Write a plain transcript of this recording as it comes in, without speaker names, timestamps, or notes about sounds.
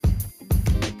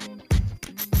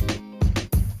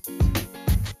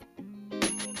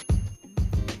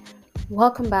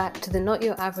Welcome back to the Not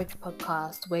Your Average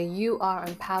podcast, where you are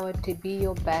empowered to be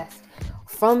your best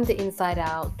from the inside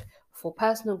out for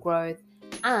personal growth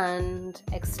and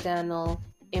external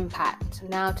impact.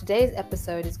 Now, today's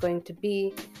episode is going to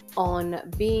be on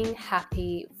being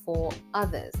happy for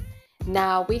others.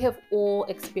 Now, we have all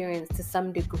experienced to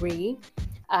some degree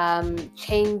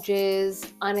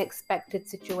changes, unexpected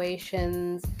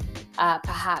situations,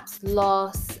 perhaps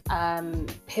loss,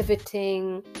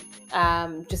 pivoting,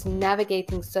 just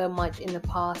navigating so much in the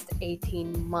past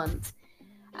 18 months.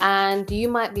 And you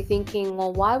might be thinking,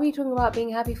 well, why are we talking about being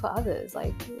happy for others?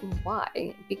 Like,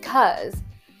 why? Because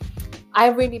I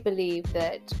really believe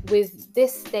that with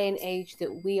this day and age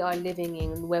that we are living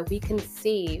in, where we can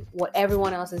see what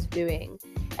everyone else is doing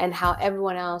and how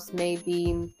everyone else may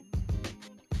be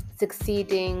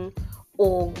succeeding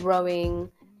or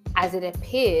growing as it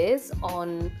appears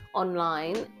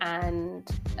online,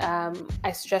 and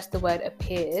I stress the word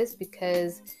appears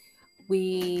because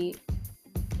we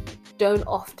don't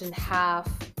often have,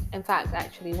 in fact,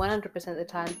 actually 100% of the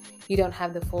time, you don't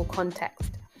have the full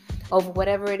context of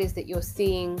whatever it is that you're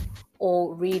seeing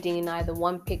or reading in either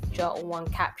one picture or one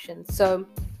caption. So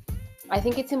I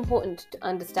think it's important to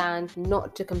understand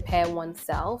not to compare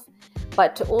oneself,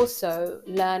 but to also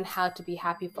learn how to be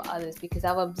happy for others, because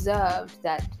I've observed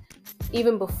that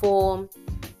even before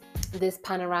this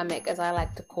panoramic, as I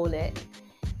like to call it,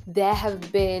 there's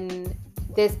been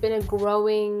a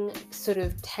growing sort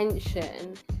of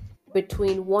tension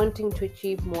between wanting to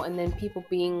achieve more and then people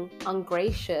being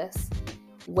ungracious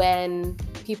when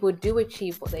people do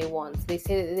achieve what they want. They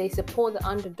say that they support the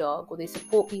underdog, or they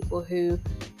support people who,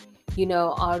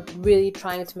 are really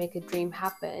trying to make a dream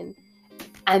happen,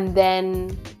 and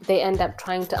then they end up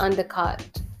trying to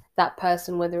undercut that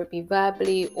person, whether it be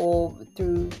verbally or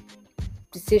through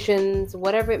decisions,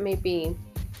 whatever it may be,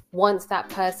 once that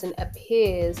person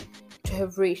appears to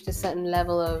have reached a certain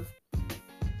level of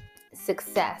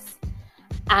success.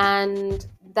 And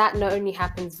that not only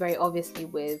happens very obviously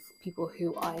with people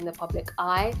who are in the public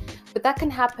eye, but that can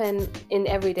happen in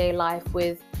everyday life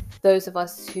with those of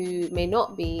us who may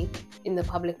not be in the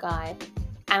public eye.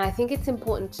 And I think it's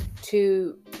important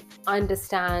to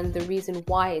understand the reason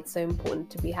why it's so important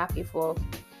to be happy for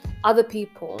other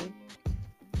people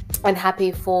and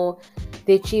happy for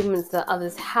the achievements that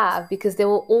others have, because there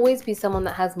will always be someone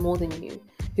that has more than you,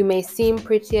 who may seem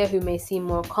prettier, who may seem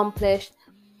more accomplished,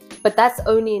 but that's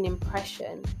only an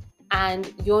impression.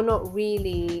 And you're not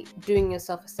really doing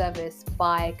yourself a service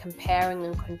by comparing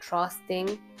and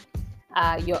contrasting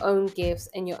your own gifts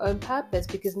and your own purpose,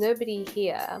 because nobody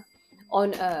here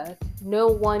on earth, no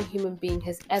one human being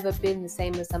has ever been the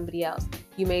same as somebody else.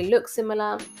 You may look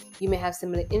similar, you may have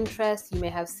similar interests, you may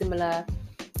have similar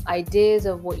ideas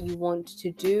of what you want to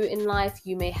do in life,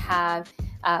 you may have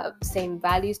same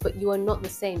values, but you are not the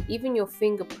same. Even your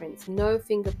fingerprints, no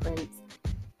fingerprints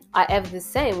are ever the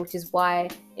same, which is why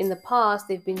in the past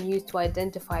they've been used to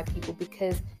identify people,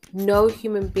 because no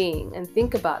human being, and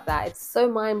think about that, it's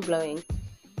so mind-blowing,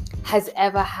 has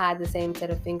ever had the same set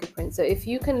of fingerprints. So if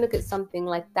you can look at something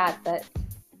like that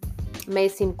may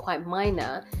seem quite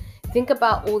minor, think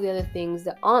about all the other things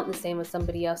that aren't the same as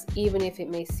somebody else, even if it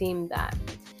may seem that.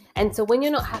 And so when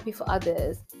you're not happy for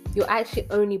others, you're actually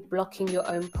only blocking your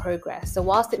own progress. So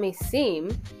whilst it may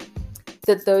seem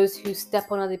that those who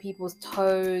step on other people's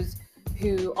toes,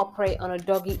 who operate on a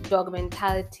dog-eat-dog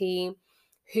mentality,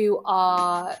 who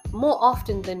are more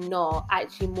often than not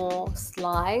actually more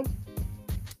sly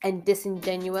and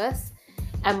disingenuous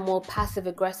and more passive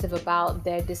aggressive about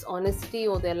their dishonesty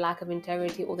or their lack of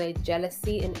integrity or their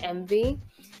jealousy and envy,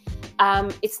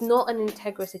 it's not an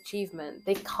integrous achievement.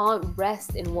 They can't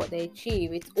rest in what they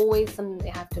achieve. It's always something they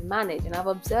have to manage. And I've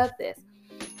observed this.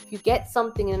 If you get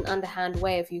something in an underhand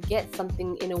way, if you get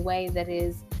something in a way that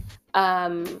is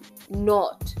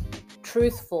not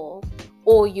truthful,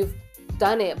 or you've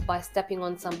done it by stepping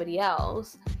on somebody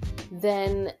else,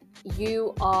 then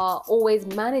you are always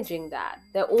managing that.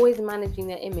 They're always managing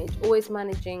their image, always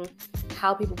managing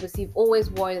how people perceive, always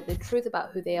worry that the truth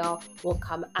about who they are will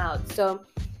come out. So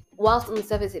whilst on the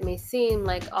surface it may seem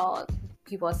like,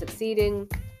 people are succeeding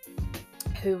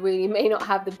who really may not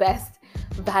have the best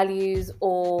values,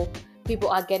 or people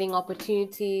are getting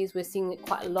opportunities, we're seeing it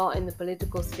quite a lot in the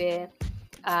political sphere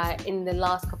in the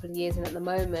last couple of years and at the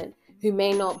moment, who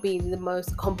may not be the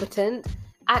most competent,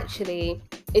 actually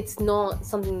it's not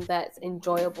something that's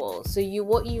enjoyable. So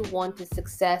what you want is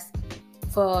success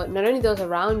for not only those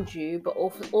around you, but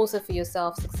also for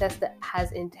yourself, success that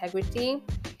has integrity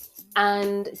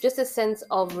and just a sense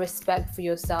of respect for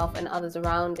yourself and others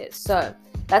around it. So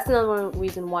that's another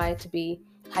reason why to be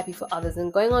happy for others.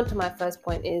 And going on to my first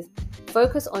point is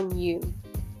Focus on you.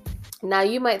 Now,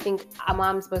 you might think,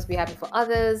 I'm supposed to be happy for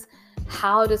others.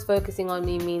 How does focusing on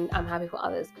me mean I'm happy for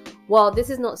others? Well, this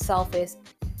is not selfish.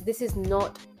 This is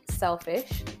not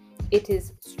selfish. It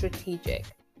is strategic.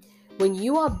 When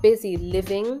you are busy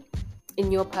living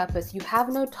in your purpose, you have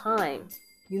no time,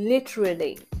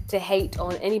 literally, to hate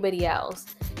on anybody else,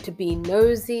 to be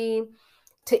nosy,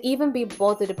 to even be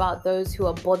bothered about those who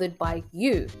are bothered by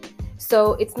you.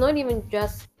 So it's not even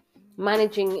just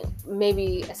managing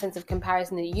maybe a sense of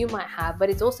comparison that you might have, but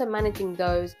it's also managing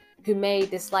those who may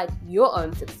dislike your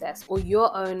own success or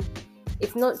your own.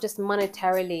 It's not just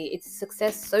monetarily, it's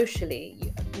success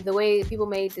socially. The way people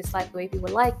may dislike the way people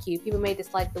like you, people may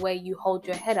dislike the way you hold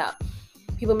your head up,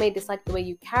 people may dislike the way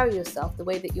you carry yourself, the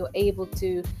way that you're able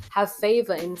to have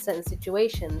favor in certain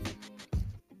situations.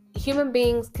 Human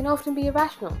beings can often be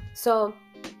irrational.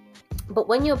 But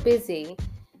when you're busy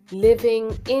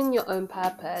living in your own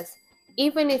purpose,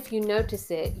 even if you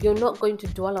notice it, you're not going to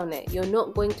dwell on it. You're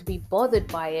not going to be bothered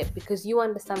by it because you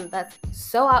understand that that's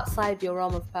so outside your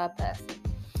realm of purpose.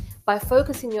 By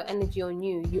focusing your energy on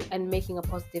you and making a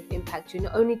positive impact, you're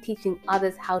not only teaching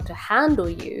others how to handle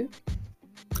you,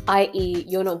 i.e.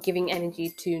 you're not giving energy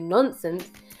to nonsense,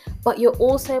 but you're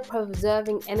also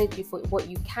preserving energy for what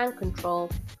you can control,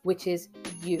 which is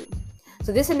you.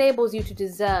 So this enables you to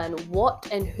discern what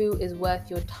and who is worth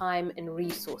your time and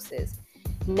resources.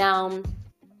 Now,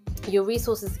 your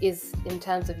resources is in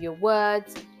terms of your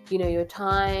words, your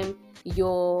time,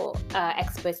 your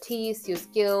expertise, your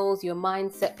skills, your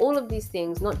mindset, all of these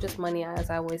things, not just money, as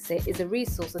I always say, is a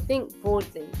resource. So think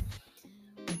broadly.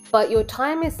 But your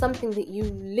time is something that you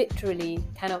literally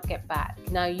cannot get back.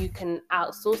 Now, you can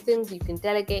outsource things, you can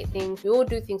delegate things, we all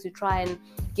do things to try and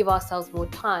give ourselves more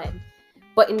time.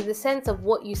 But in the sense of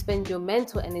what you spend your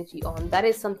mental energy on, that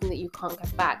is something that you can't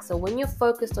get back. So when you're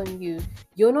focused on you,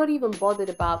 you're not even bothered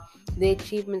about the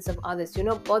achievements of others. You're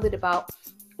not bothered about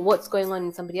what's going on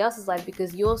in somebody else's life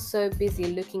because you're so busy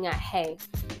looking at, hey,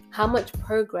 how much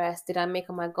progress did I make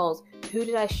on my goals? Who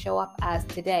did I show up as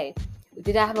today?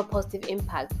 Did I have a positive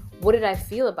impact? What did I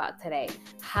feel about today?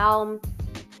 How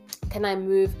can I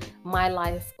move my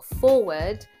life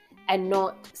forward and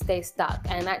not stay stuck?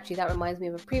 And actually, that reminds me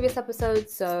of a previous episode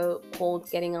called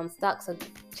Getting Unstuck. So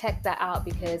check that out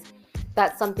because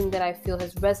that's something that I feel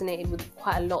has resonated with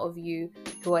quite a lot of you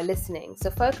who are listening.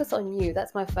 So focus on you.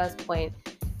 That's my first point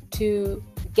to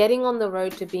getting on the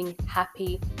road to being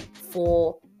happy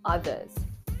for others.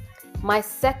 My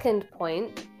second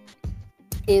point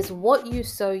is what you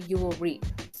sow, you will reap.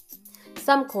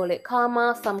 Some call it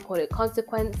karma, some call it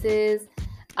consequences,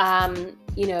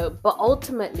 but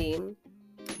ultimately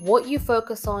what you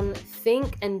focus on,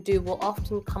 think and do will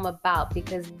often come about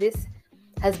because this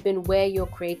has been where your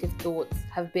creative thoughts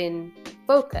have been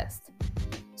focused.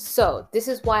 So this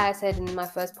is why I said in my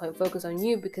first point, focus on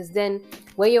you, because then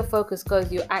where your focus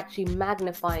goes, you're actually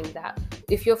magnifying that.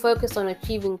 If you're focused on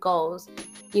achieving goals,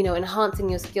 enhancing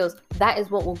your skills, that is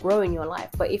what will grow in your life.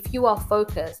 But if you are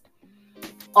focused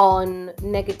on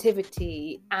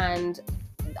negativity and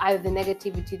either the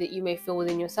negativity that you may feel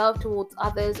within yourself towards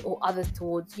others or others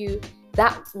towards you,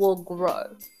 that will grow.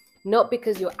 Not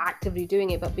because you're actively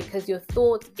doing it, but because your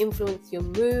thoughts influence your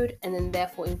mood and then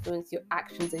therefore influence your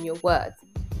actions and your words.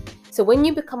 So when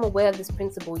you become aware of this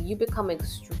principle, you become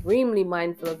extremely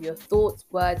mindful of your thoughts,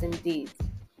 words, and deeds,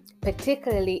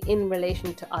 particularly in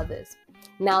relation to others.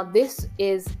 Now, this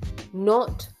is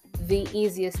not the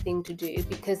easiest thing to do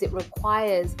because it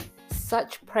requires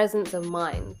such presence of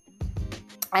mind.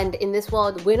 And in this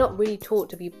world, we're not really taught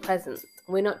to be present.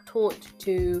 We're not taught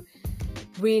to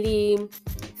really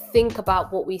think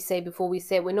about what we say before we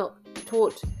say it. We're not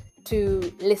taught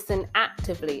to listen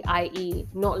actively, i.e.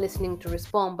 not listening to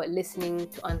respond, but listening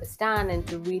to understand and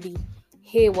to really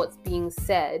hear what's being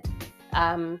said.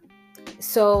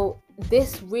 So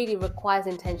this really requires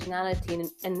intentionality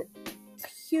and a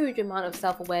huge amount of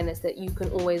self-awareness that you can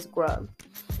always grow.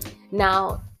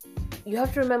 Now, you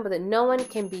have to remember that no one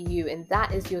can be you, and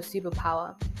that is your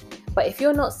superpower. But if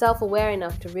you're not self-aware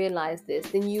enough to realize this,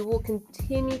 then you will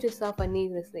continue to suffer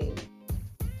needlessly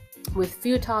with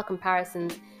futile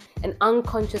comparisons and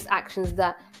unconscious actions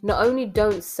that not only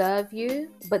don't serve you,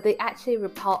 but they actually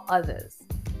repel others.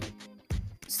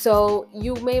 So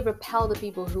you may repel the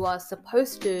people who are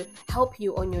supposed to help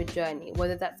you on your journey,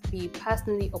 whether that's be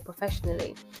personally or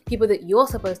professionally, people that you're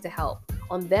supposed to help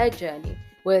on their journey,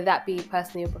 whether that be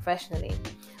personally or professionally.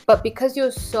 But because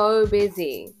you're so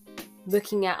busy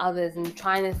looking at others and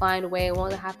trying to find a way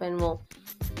what happened or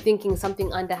thinking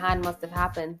something underhand must have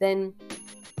happened, then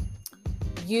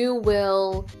you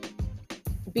will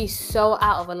be so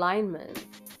out of alignment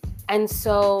And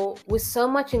so, with so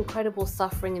much incredible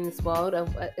suffering in this world,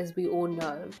 as we all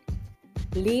know,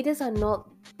 leaders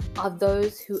are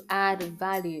those who add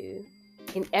value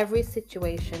in every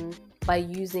situation by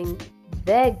using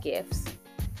their gifts,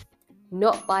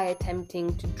 not by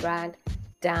attempting to drag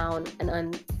down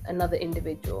another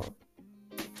individual.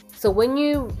 So when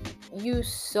you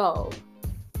sow,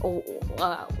 or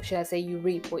should I say you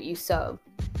reap what you sow,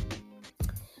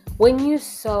 when you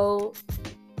sow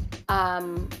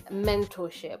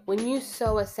mentorship, when you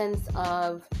sow a sense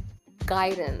of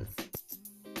guidance,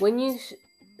 when you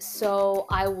sow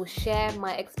I will share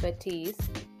my expertise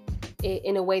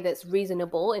in a way that's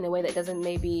reasonable, in a way that doesn't,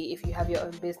 maybe if you have your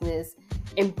own business,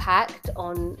 impact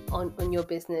on your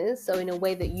business. So in a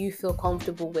way that you feel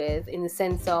comfortable with, in the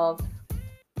sense of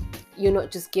you're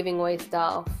not just giving away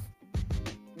stuff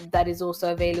that is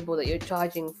also available that you're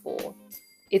charging for.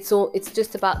 It's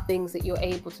just about things that you're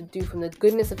able to do from the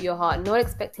goodness of your heart, not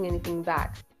expecting anything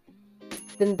back.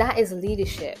 Then that is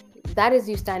leadership. That is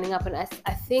you standing up. And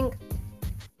I think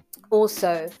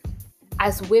also,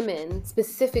 as women,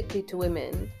 specifically to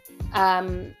women,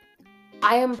 I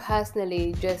am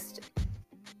personally just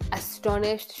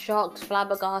astonished, shocked,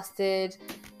 flabbergasted,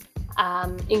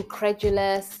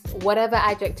 incredulous, whatever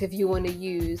adjective you want to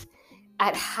use,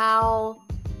 at how,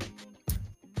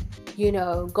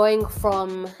 going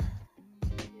from,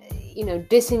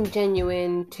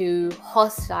 disingenuine to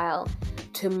hostile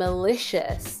to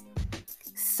malicious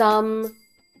some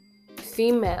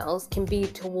females can be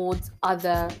towards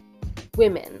other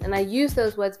women. And I use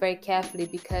those words very carefully,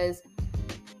 because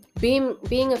being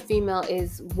a female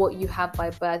is what you have by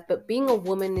birth, but being a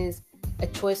woman is a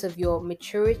choice of your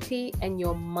maturity and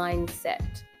your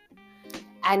mindset.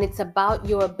 And it's about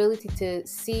your ability to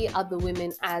see other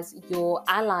women as your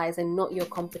allies and not your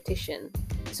competition.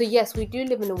 So yes, we do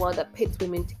live in a world that pits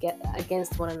women together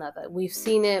against one another. We've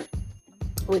seen it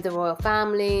with the royal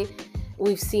family.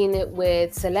 We've seen it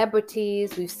with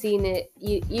celebrities. We've seen it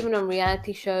even on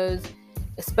reality shows,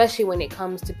 especially when it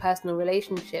comes to personal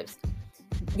relationships.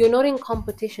 You're not in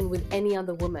competition with any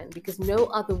other woman, because no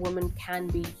other woman can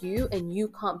be you, and you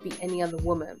can't be any other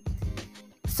woman.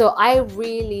 So I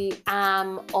really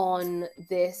am on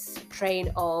this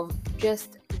train of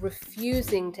just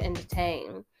refusing to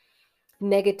entertain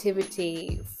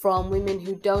negativity from women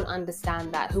who don't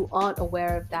understand that, who aren't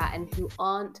aware of that, and who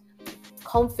aren't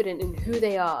confident in who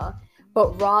they are,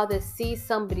 but rather see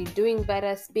somebody doing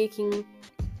better, speaking,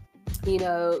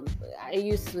 I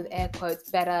use this with air quotes,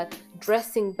 better,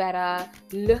 dressing better,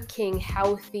 looking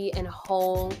healthy and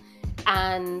whole,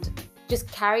 and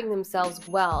just carrying themselves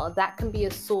well. That can be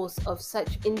a source of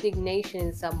such indignation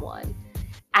in someone,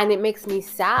 and it makes me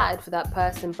sad for that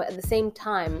person. But at the same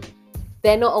time,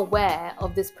 they're not aware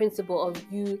of this principle of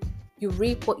you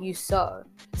reap what you sow.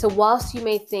 So whilst you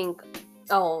may think,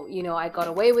 oh, I got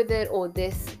away with it, or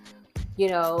this,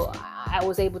 I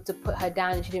was able to put her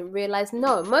down and she didn't realize.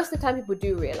 No, most of the time people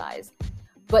do realize,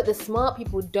 but the smart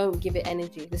people don't give it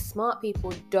energy. The smart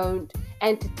people don't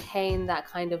entertain that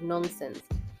kind of nonsense.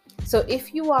 So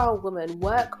if you are a woman,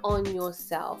 work on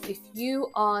yourself. If you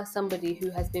are somebody who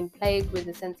has been plagued with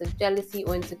a sense of jealousy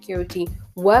or insecurity,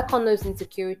 work on those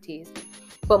insecurities.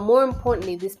 But more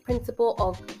importantly, this principle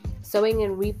of sowing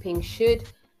and reaping should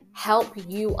help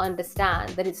you understand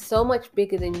that it's so much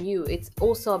bigger than you. It's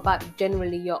also about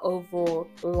generally your overall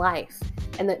life,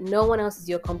 and that no one else is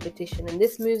your competition. And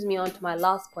this moves me on to my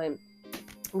last point,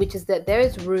 which is that there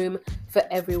is room for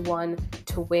everyone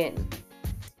to win.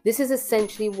 This is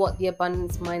essentially what the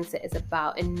abundance mindset is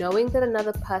about, and knowing that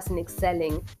another person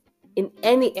excelling in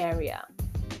any area,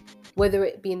 whether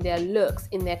it be in their looks,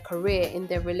 in their career, in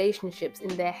their relationships,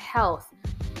 in their health,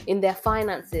 in their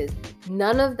finances,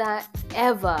 none of that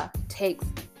ever takes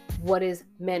what is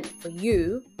meant for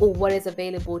you or what is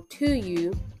available to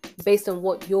you based on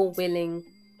what you're willing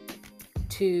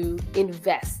to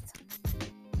invest.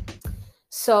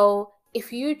 So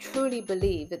if you truly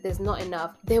believe that there's not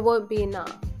enough, there won't be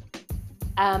enough.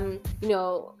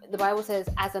 The Bible says,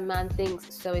 as a man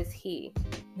thinks, so is he.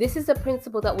 This is a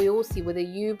principle that we all see, whether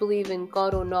you believe in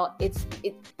God or not.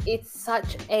 It's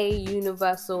such a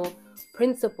universal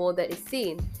principle that is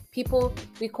seen.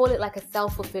 We call it like a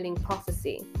self-fulfilling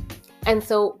prophecy. And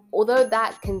so although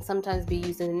that can sometimes be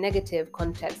used in a negative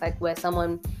context, like where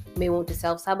someone may want to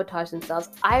self-sabotage themselves,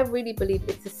 I really believe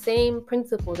it's the same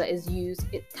principle that is used.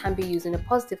 It can be used in a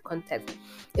positive context.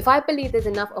 If I believe there's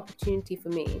enough opportunity for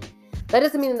me, that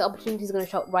doesn't mean that the opportunity is going to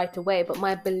show up right away, but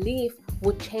my belief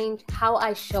will change how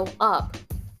I show up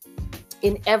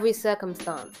in every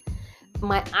circumstance.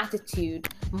 My attitude,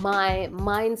 my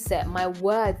mindset, my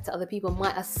words to other people,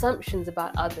 my assumptions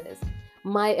about others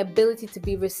my ability to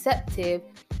be receptive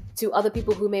to other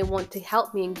people who may want to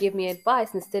help me and give me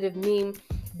advice, instead of me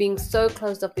being so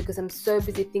closed off because I'm so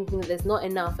busy thinking that there's not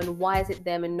enough and why is it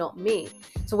them and not me.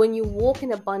 So when you walk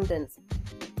in abundance,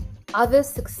 others'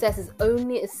 success is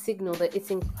only a signal that it's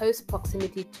in close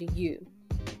proximity to you.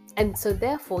 And so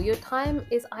therefore, your time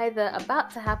is either about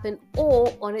to happen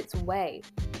or on its way.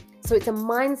 So it's a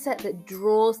mindset that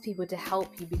draws people to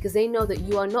help you because they know that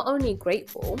you are not only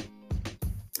grateful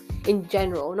in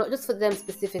general, not just for them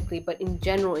specifically, but in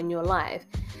general in your life,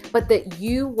 but that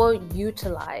you won't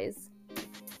utilize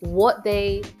what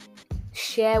they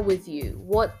share with you,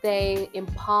 what they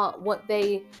impart, what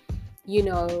they,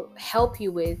 help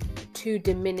you with to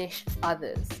diminish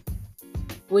others.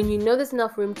 When you know there's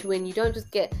enough room to win, you don't just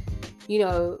get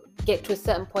to a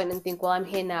certain point and think, well, I'm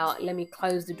here now, let me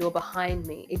close the door behind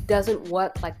me. It doesn't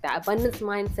work like that. Abundance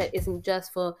mindset isn't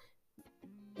just for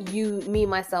you, me,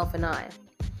 myself, and I.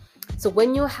 So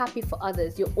when you're happy for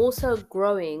others, you're also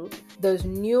growing those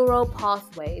neural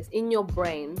pathways in your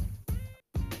brain.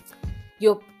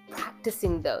 You're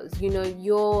practicing those,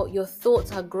 your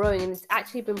thoughts are growing, and it's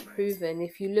actually been proven.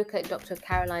 If you look at Dr.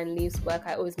 Caroline Leaf's work,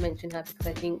 I always mention her because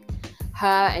I think her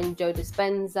and Joe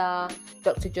Dispenza,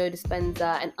 Dr. Joe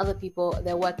Dispenza, and other people,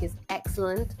 their work is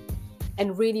excellent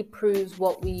and really proves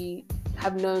what we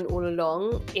have known all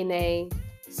along in a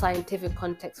scientific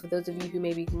context, for those of you who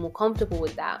may be more comfortable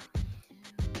with that.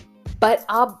 But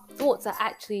our thoughts are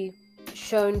actually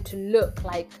shown to look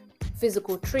like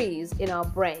physical trees in our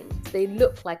brains. They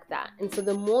look like that. And so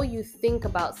the more you think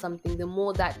about something, the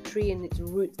more that tree and its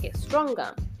roots get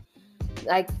stronger.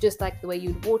 Just like the way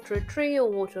you'd water a tree or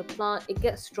water a plant, it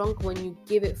gets stronger when you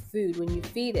give it food, when you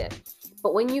feed it.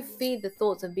 But when you feed the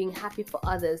thoughts of being happy for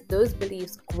others, those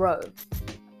beliefs grow.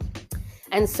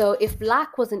 And so if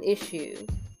lack was an issue,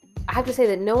 I have to say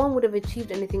that no one would have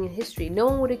achieved anything in history. No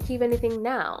one would achieve anything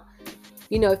now.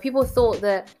 If people thought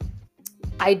that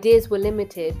ideas were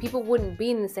limited, people wouldn't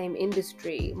be in the same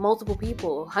industry. Multiple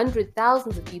people, hundreds,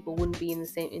 thousands of people wouldn't be in the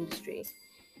same industry.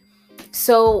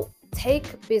 So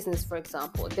take business, for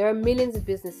example. There are millions of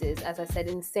businesses, as I said,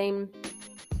 in the same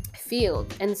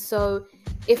field. And so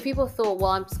if people thought,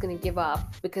 well, I'm just going to give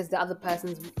up because the other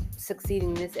person's succeeding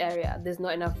in this area, there's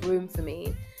not enough room for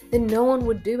me, then no one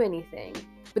would do anything.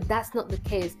 But that's not the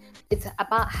case. It's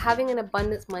about having an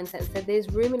abundance mindset and say there's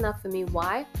room enough for me.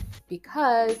 Why?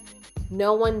 Because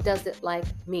no one does it like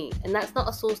me. And that's not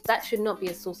a source, that should not be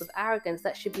a source of arrogance.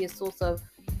 That should be a source of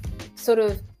sort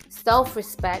of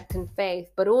self-respect and faith,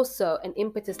 but also an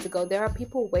impetus to go, there are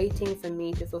people waiting for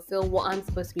me to fulfill what I'm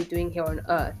supposed to be doing here on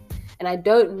earth. And I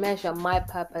don't measure my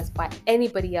purpose by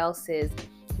anybody else's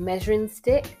measuring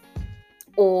stick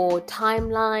or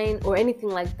timeline or anything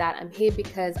like that. I'm here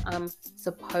because I'm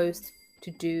supposed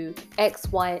to do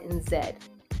X, Y, and Z.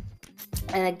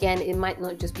 And again, it might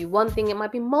not just be one thing, it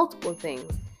might be multiple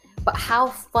things. But how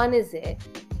fun is it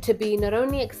to be not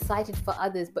only excited for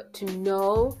others, but to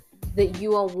know that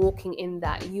you are walking in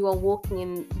that. You are walking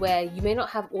in where you may not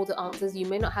have all the answers, you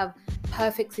may not have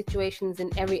perfect situations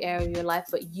in every area of your life,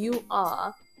 but you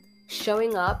are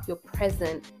showing up, you're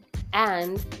present,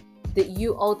 and that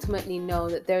you ultimately know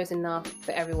that there is enough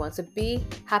for everyone. So be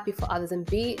happy for others and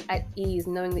be at ease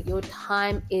knowing that your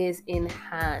time is in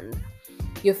hand.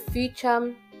 Your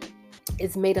future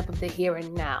is made up of the here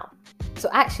and now. So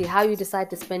actually how you decide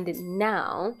to spend it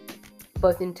now,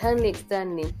 both internally,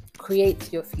 externally,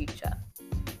 creates your future.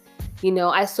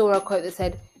 I saw a quote that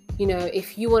said,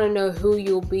 if you want to know who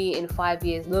you'll be in 5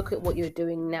 years, look at what you're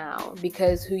doing now,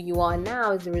 because who you are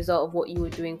now is the result of what you were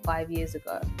doing 5 years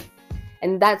ago.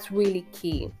 And that's really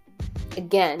key.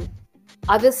 Again,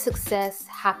 others' success,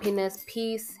 happiness,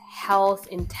 peace, health,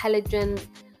 intelligence,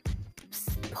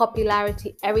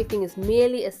 popularity, everything is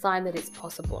merely a sign that it's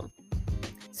possible.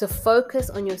 So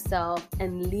focus on yourself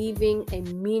and leaving a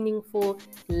meaningful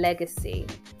legacy.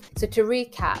 So to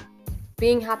recap,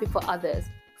 being happy for others,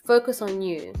 focus on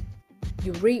you.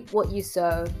 You reap what you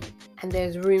sow, and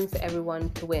there's room for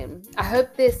everyone to win. I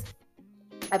hope this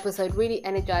episode really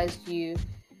energized you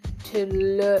to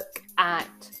look at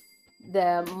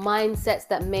the mindsets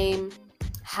that may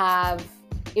have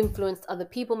influenced other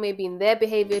people, maybe in their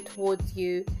behavior towards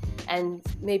you, and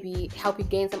maybe help you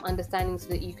gain some understanding so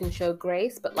that you can show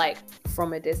grace, but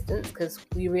from a distance, because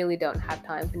we really don't have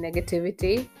time for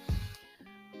negativity.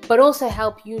 But also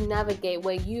help you navigate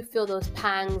where you feel those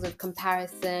pangs of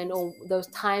comparison, or those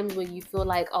times where you feel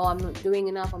like, oh, I'm not doing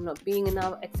enough, I'm not being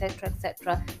enough, etc.,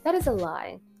 etc. That is a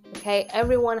lie. Okay,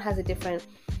 everyone has a different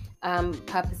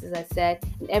purpose, as I said,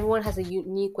 and everyone has a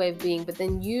unique way of being. But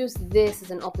then use this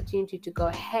as an opportunity to go,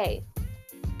 hey,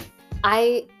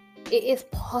 I it is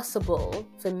possible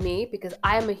for me, because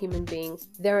I am a human being,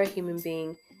 they're a human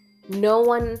being. No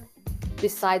one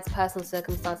besides personal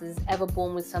circumstances is ever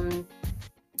born with some,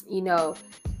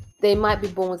 they might be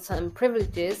born with certain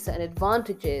privileges, certain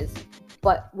advantages,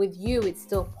 but with you, it's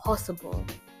still possible.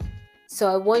 So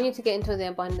I want you to get into the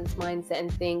abundance mindset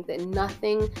and think that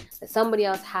nothing that somebody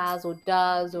else has or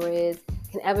does or is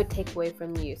can ever take away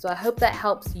from you. So I hope that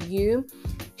helps you.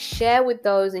 Share with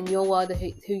those in your world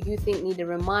who you think need a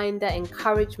reminder,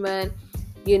 encouragement,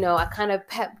 I kind of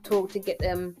pep talk to get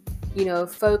them,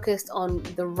 focused on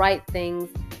the right things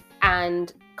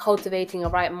and cultivating a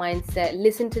right mindset.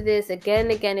 Listen to this again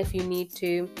and again if you need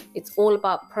to. It's all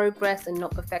about progress and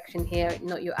not perfection here,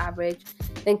 not your average.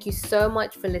 Thank you so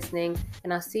much for listening,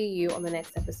 and I'll see you on the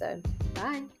next episode.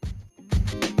 Bye.